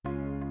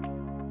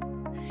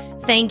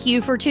Thank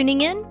you for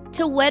tuning in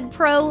to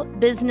WedPro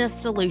Business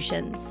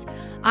Solutions.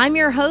 I'm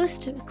your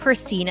host,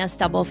 Christina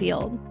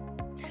Stubblefield.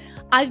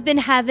 I've been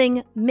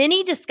having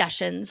many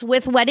discussions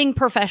with wedding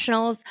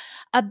professionals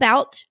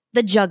about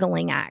the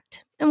juggling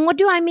act. And what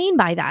do I mean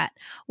by that?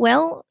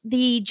 Well,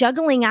 the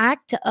juggling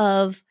act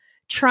of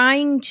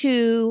trying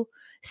to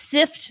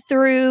sift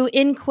through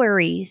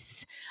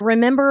inquiries,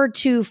 remember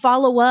to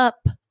follow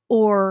up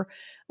or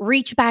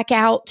reach back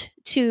out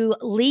to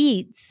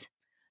leads,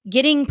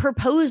 getting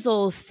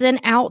proposals sent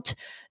out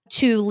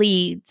to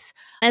leads,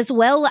 as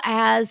well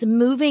as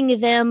moving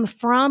them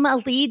from a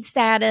lead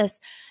status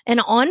and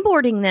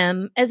onboarding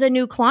them as a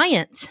new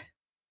client.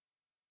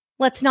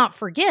 Let's not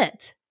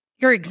forget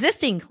your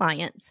existing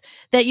clients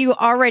that you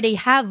already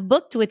have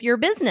booked with your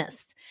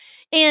business.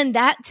 And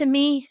that to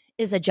me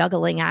is a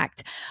juggling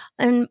act.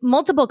 And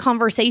multiple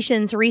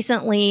conversations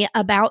recently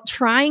about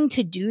trying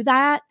to do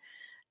that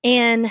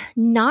and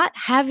not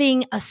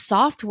having a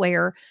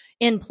software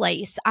in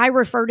place. I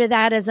refer to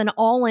that as an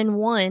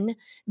all-in-one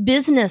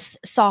business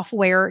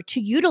software to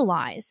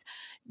utilize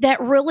that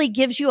really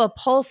gives you a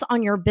pulse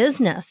on your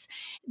business.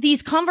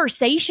 These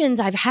conversations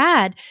I've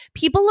had,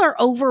 people are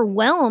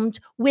overwhelmed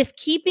with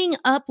keeping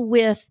up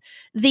with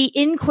the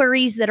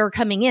inquiries that are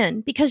coming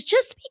in, because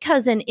just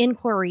because an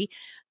inquiry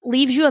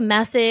leaves you a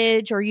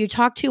message or you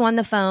talk to on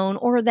the phone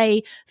or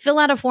they fill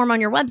out a form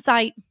on your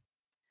website,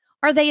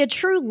 are they a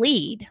true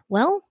lead?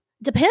 Well,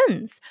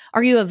 depends.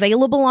 Are you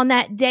available on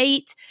that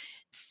date?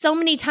 So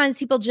many times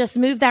people just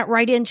move that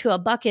right into a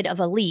bucket of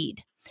a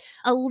lead.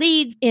 A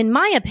lead, in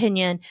my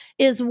opinion,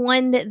 is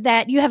one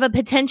that you have a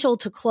potential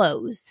to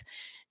close.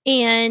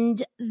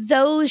 And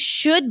those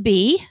should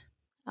be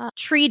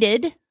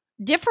treated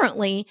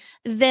differently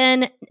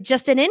than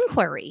just an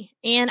inquiry.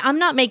 And I'm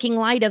not making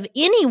light of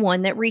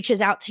anyone that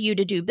reaches out to you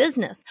to do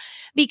business,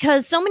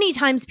 because so many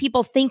times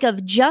people think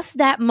of just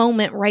that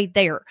moment right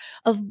there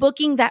of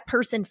booking that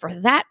person for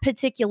that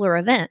particular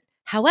event.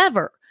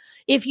 However,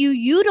 if you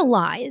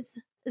utilize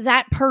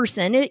that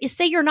person,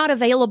 say you're not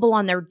available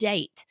on their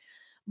date,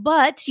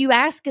 but you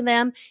ask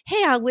them,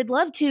 hey, I would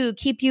love to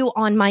keep you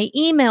on my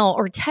email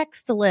or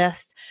text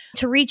list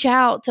to reach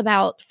out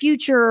about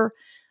future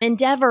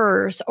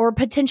endeavors or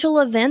potential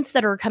events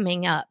that are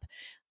coming up.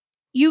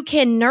 You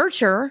can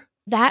nurture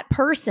that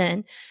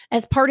person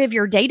as part of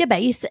your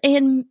database,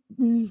 and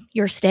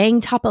you're staying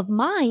top of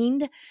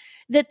mind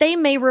that they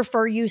may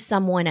refer you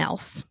someone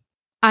else.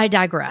 I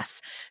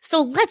digress.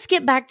 So let's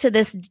get back to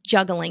this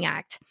juggling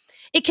act.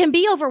 It can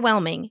be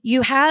overwhelming.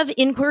 You have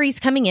inquiries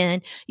coming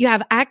in, you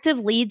have active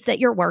leads that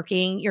you're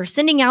working, you're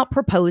sending out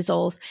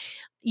proposals,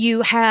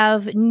 you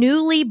have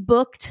newly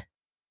booked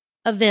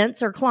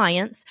events or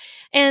clients,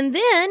 and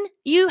then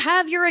you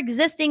have your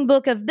existing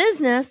book of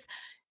business.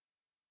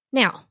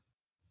 Now,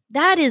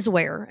 that is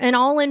where an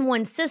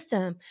all-in-one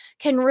system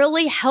can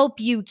really help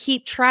you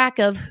keep track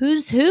of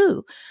who's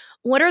who.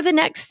 What are the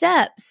next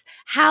steps?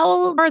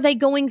 How are they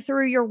going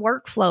through your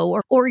workflow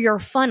or your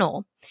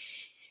funnel?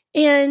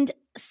 And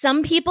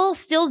some people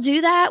still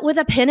do that with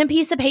a pen and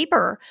piece of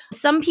paper.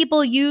 Some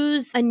people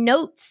use a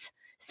notes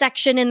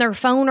section in their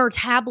phone or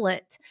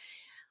tablet.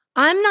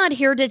 I'm not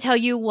here to tell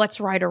you what's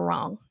right or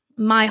wrong.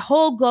 My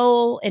whole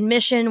goal and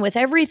mission with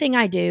everything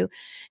I do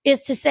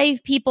is to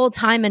save people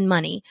time and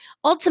money.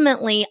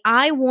 Ultimately,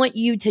 I want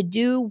you to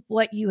do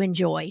what you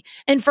enjoy.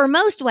 And for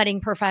most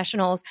wedding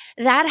professionals,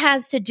 that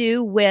has to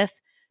do with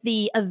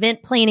the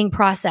event planning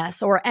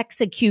process or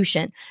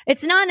execution.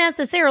 It's not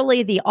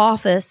necessarily the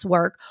office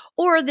work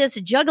or this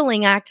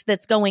juggling act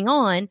that's going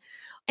on.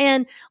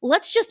 And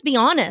let's just be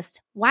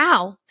honest.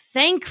 Wow,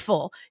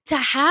 thankful to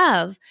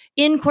have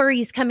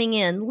inquiries coming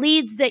in,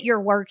 leads that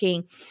you're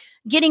working,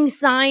 getting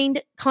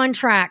signed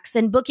contracts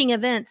and booking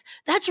events.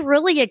 That's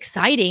really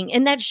exciting,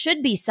 and that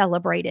should be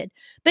celebrated.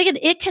 But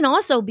it can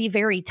also be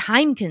very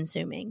time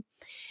consuming.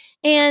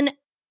 And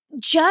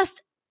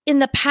just in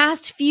the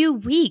past few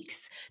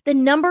weeks, the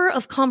number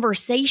of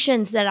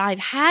conversations that I've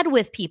had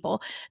with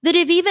people that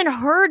have even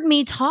heard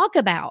me talk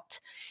about,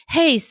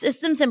 hey,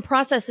 systems and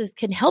processes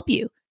can help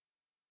you.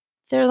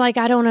 They're like,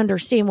 I don't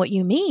understand what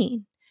you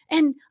mean.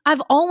 And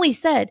I've always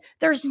said,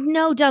 there's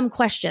no dumb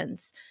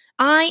questions.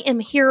 I am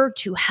here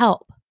to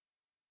help.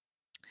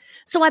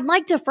 So I'd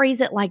like to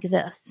phrase it like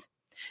this.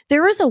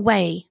 There is a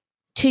way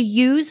to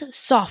use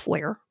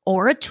software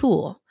or a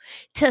tool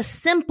to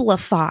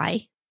simplify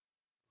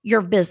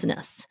your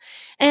business.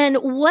 And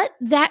what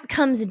that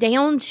comes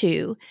down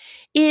to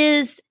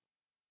is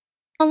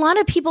a lot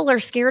of people are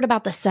scared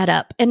about the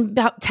setup and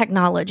about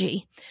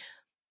technology.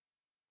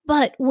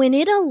 But when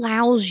it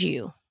allows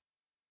you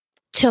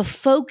to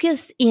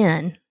focus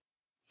in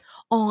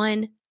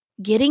on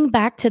getting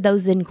back to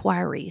those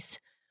inquiries,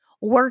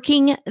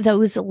 working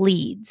those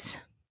leads,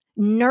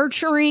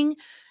 nurturing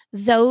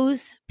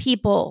those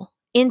people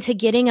into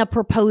getting a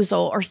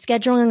proposal or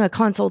scheduling a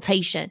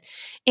consultation,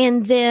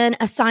 and then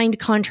a signed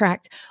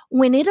contract,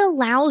 when it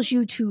allows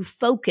you to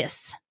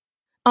focus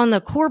on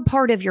the core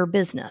part of your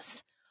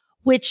business,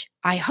 which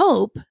I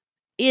hope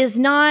is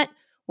not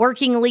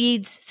working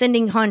leads,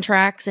 sending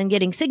contracts, and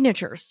getting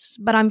signatures.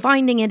 But I'm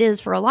finding it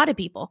is for a lot of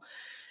people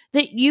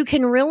that you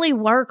can really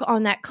work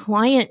on that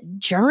client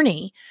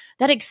journey,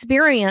 that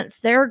experience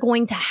they're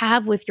going to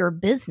have with your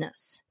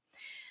business.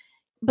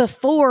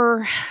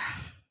 Before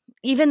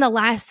even the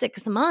last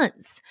 6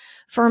 months,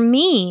 for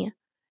me,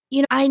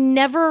 I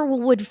never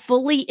would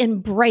fully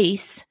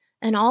embrace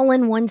an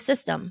all-in-one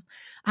system.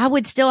 I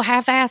would still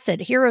half-ass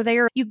it here or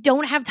there. You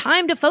don't have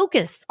time to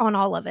focus on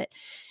all of it.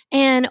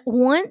 And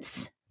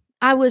once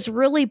I was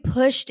really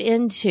pushed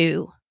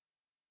into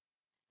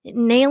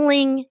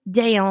nailing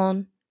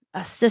down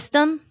a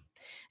system,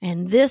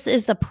 and this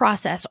is the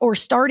process, or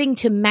starting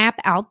to map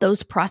out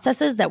those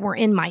processes that were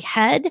in my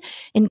head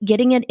and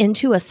getting it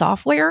into a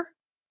software,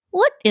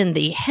 what in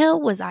the hell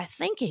was I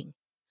thinking?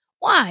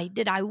 Why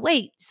did I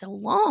wait so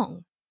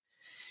long?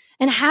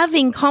 And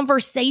having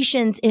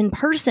conversations in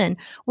person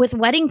with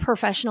wedding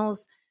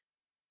professionals,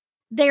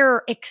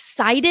 they're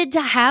excited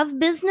to have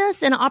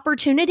business and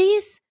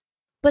opportunities,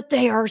 but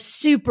they are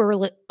super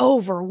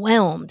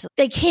overwhelmed.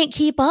 They can't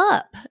keep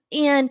up.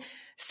 And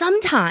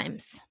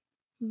sometimes,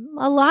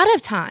 a lot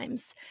of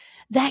times,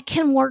 that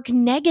can work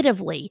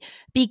negatively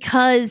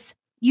because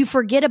you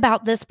forget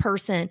about this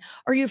person,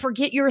 or you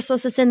forget you were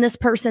supposed to send this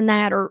person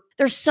that, or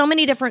there's so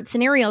many different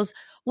scenarios.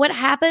 What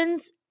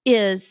happens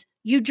is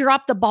you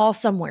drop the ball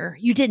somewhere.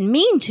 You didn't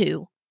mean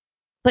to,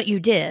 but you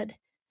did.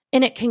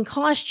 And it can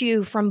cost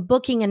you from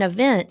booking an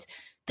event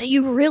that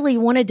you really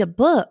wanted to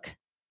book.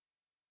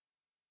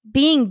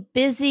 Being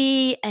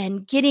busy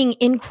and getting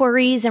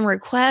inquiries and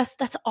requests,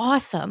 that's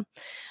awesome.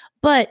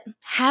 But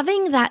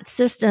having that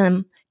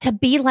system to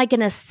be like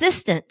an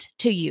assistant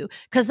to you,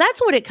 because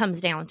that's what it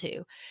comes down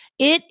to.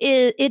 It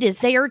is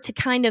there to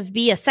kind of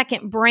be a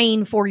second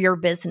brain for your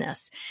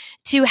business,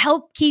 to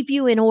help keep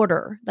you in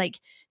order. Like,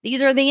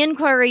 these are the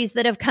inquiries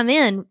that have come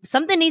in.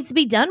 Something needs to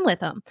be done with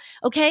them.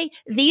 Okay.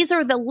 These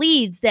are the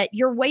leads that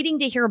you're waiting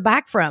to hear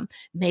back from.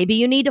 Maybe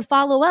you need to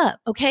follow up.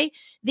 Okay.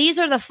 These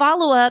are the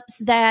follow-ups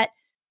that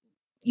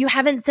you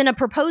haven't sent a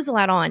proposal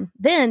out on.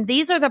 Then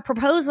these are the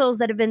proposals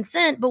that have been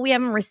sent, but we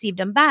haven't received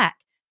them back.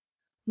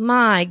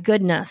 My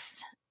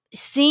goodness.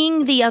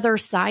 Seeing the other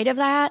side of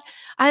that,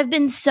 I've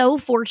been so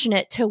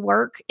fortunate to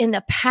work in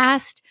the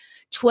past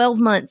 12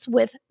 months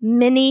with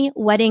many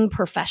wedding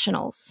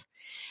professionals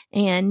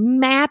and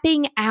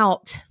mapping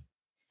out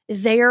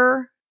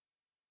their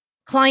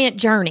client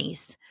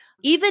journeys,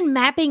 even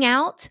mapping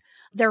out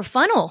their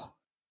funnel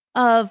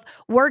of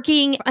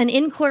working an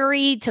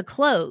inquiry to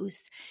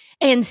close,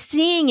 and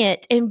seeing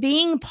it and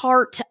being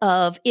part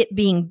of it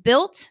being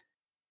built,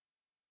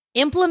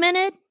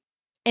 implemented,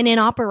 and in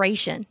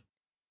operation.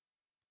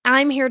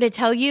 I'm here to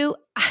tell you,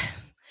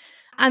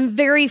 I'm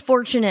very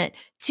fortunate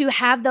to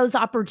have those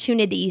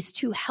opportunities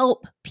to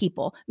help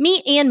people,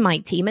 me and my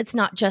team. It's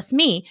not just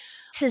me,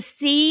 to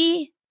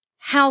see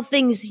how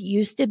things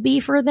used to be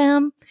for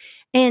them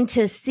and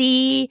to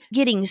see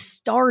getting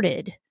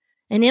started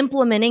and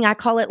implementing, I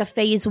call it the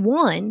phase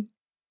 1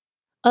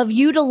 of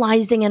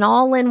utilizing an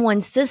all-in-one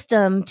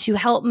system to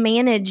help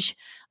manage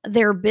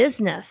their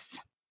business.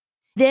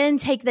 Then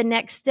take the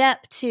next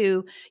step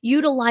to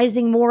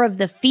utilizing more of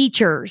the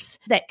features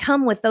that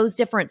come with those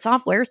different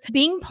softwares.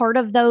 Being part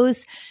of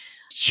those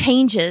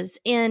changes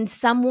in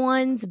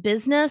someone's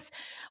business,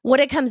 what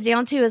it comes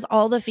down to is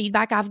all the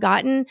feedback I've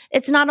gotten.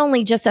 It's not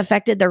only just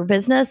affected their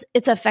business,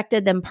 it's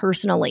affected them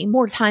personally.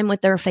 More time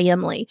with their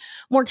family,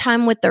 more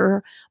time with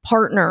their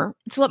partner.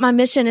 It's what my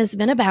mission has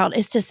been about,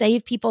 is to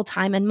save people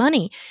time and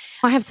money.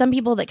 I have some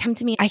people that come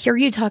to me, I hear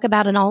you talk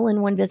about an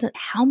all-in-one business.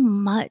 How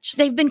much?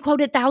 They've been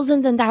quoted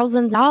thousands and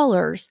thousands of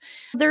dollars.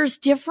 There's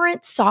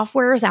different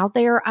softwares out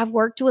there. I've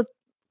worked with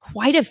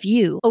quite a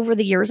few over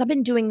the years. I've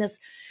been doing this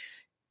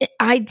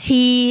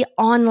IT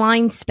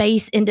online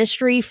space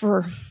industry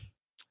for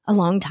a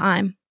long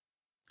time,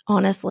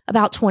 honestly,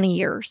 about 20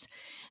 years.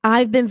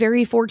 I've been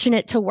very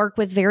fortunate to work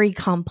with very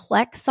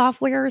complex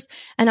softwares,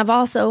 and I've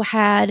also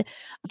had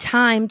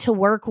time to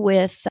work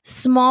with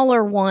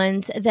smaller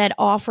ones that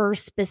offer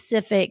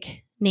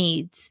specific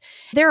needs.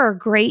 There are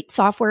great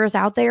softwares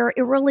out there.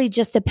 It really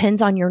just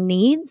depends on your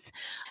needs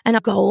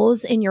and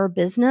goals in your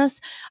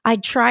business. I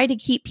try to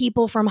keep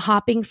people from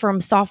hopping from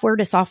software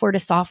to software to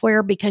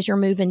software because you're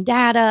moving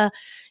data,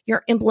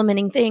 you're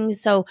implementing things.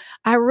 So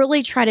I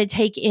really try to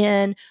take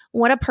in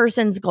what a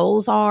person's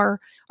goals are.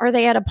 Are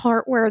they at a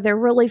part where they're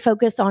really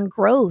focused on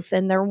growth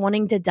and they're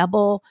wanting to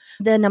double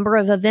the number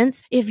of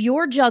events? If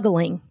you're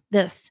juggling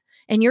this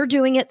and you're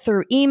doing it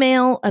through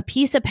email, a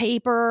piece of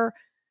paper,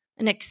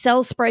 an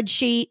Excel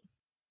spreadsheet,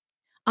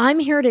 I'm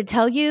here to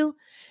tell you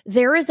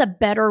there is a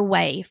better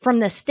way from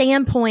the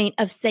standpoint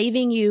of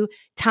saving you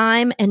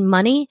time and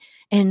money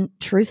and,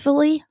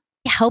 truthfully,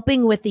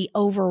 helping with the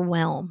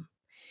overwhelm.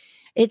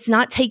 It's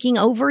not taking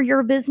over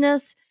your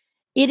business.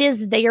 It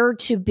is there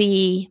to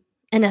be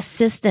an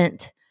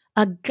assistant,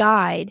 a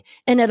guide,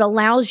 and it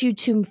allows you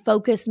to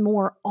focus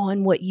more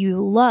on what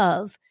you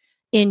love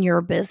in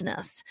your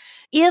business.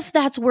 If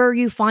that's where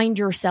you find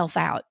yourself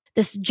out,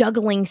 this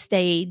juggling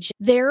stage,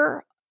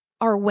 there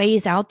are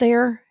ways out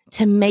there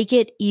to make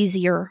it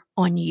easier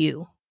on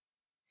you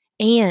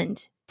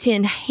and to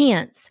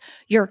enhance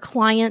your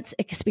client's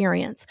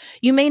experience.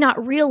 You may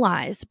not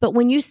realize, but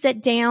when you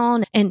sit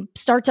down and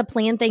start to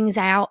plan things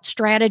out,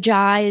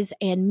 strategize,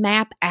 and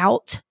map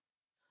out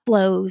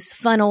flows,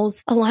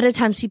 funnels, a lot of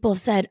times people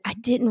have said, I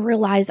didn't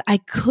realize I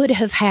could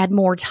have had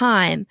more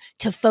time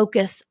to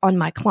focus on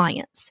my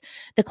clients.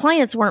 The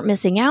clients weren't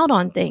missing out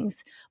on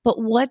things, but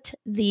what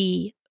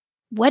the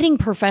wedding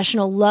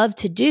professional loved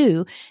to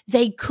do,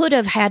 they could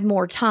have had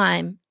more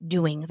time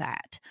doing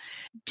that.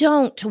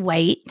 Don't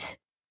wait.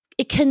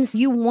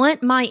 You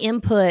want my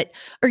input,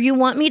 or you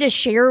want me to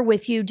share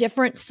with you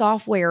different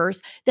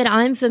softwares that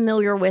I'm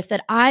familiar with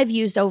that I've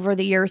used over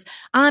the years,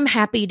 I'm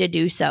happy to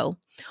do so.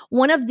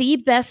 One of the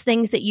best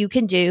things that you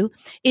can do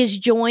is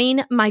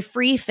join my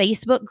free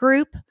Facebook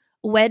group,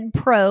 Wed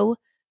Pro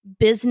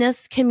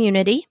Business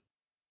Community.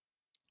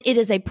 It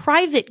is a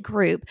private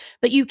group,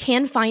 but you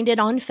can find it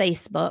on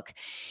Facebook.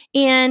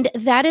 And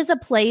that is a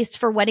place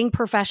for wedding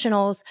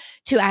professionals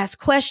to ask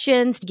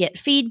questions, to get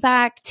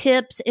feedback,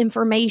 tips,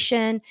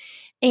 information.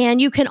 And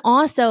you can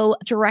also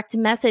direct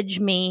message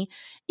me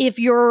if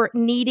you're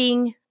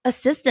needing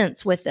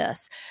assistance with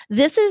this.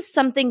 This is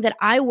something that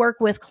I work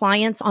with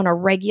clients on a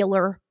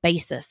regular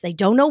basis. They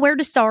don't know where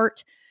to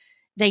start.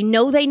 They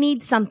know they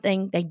need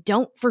something. They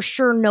don't for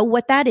sure know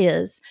what that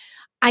is.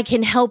 I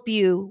can help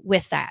you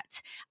with that.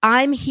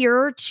 I'm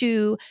here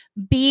to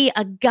be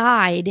a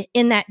guide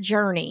in that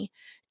journey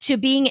to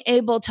being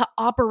able to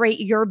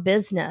operate your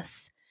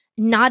business,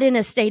 not in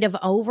a state of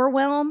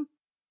overwhelm,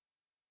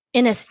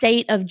 in a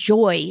state of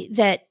joy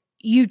that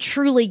you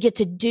truly get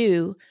to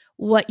do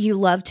what you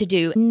love to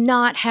do,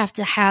 not have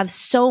to have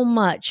so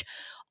much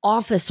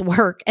office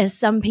work, as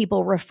some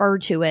people refer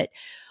to it,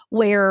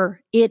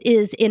 where it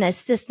is in a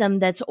system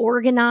that's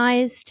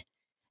organized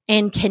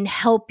and can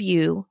help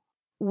you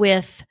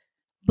with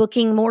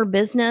booking more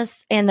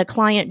business and the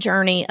client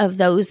journey of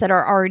those that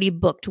are already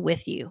booked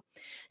with you.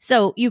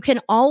 So you can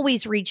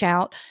always reach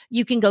out.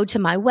 You can go to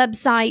my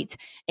website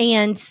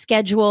and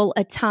schedule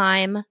a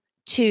time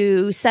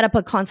to set up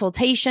a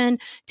consultation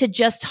to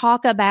just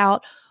talk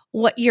about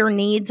what your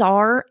needs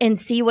are and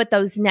see what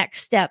those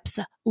next steps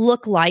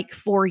look like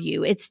for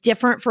you. It's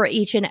different for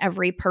each and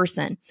every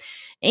person.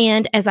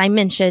 And as I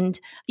mentioned,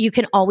 you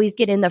can always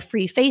get in the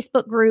free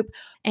Facebook group,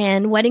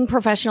 and wedding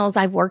professionals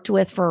I've worked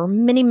with for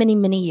many, many,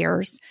 many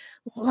years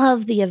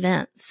love the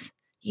events.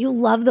 You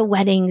love the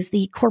weddings,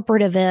 the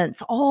corporate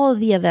events, all of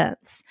the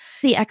events,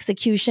 the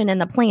execution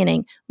and the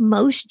planning.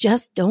 Most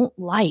just don't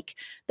like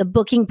the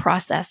booking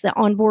process, the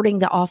onboarding,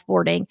 the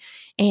offboarding.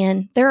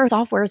 And there are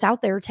softwares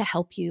out there to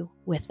help you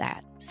with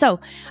that. So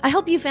I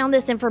hope you found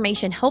this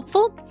information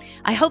helpful.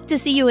 I hope to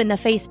see you in the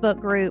Facebook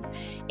group.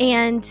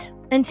 And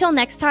until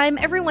next time,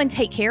 everyone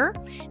take care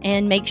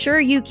and make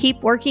sure you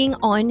keep working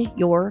on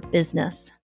your business.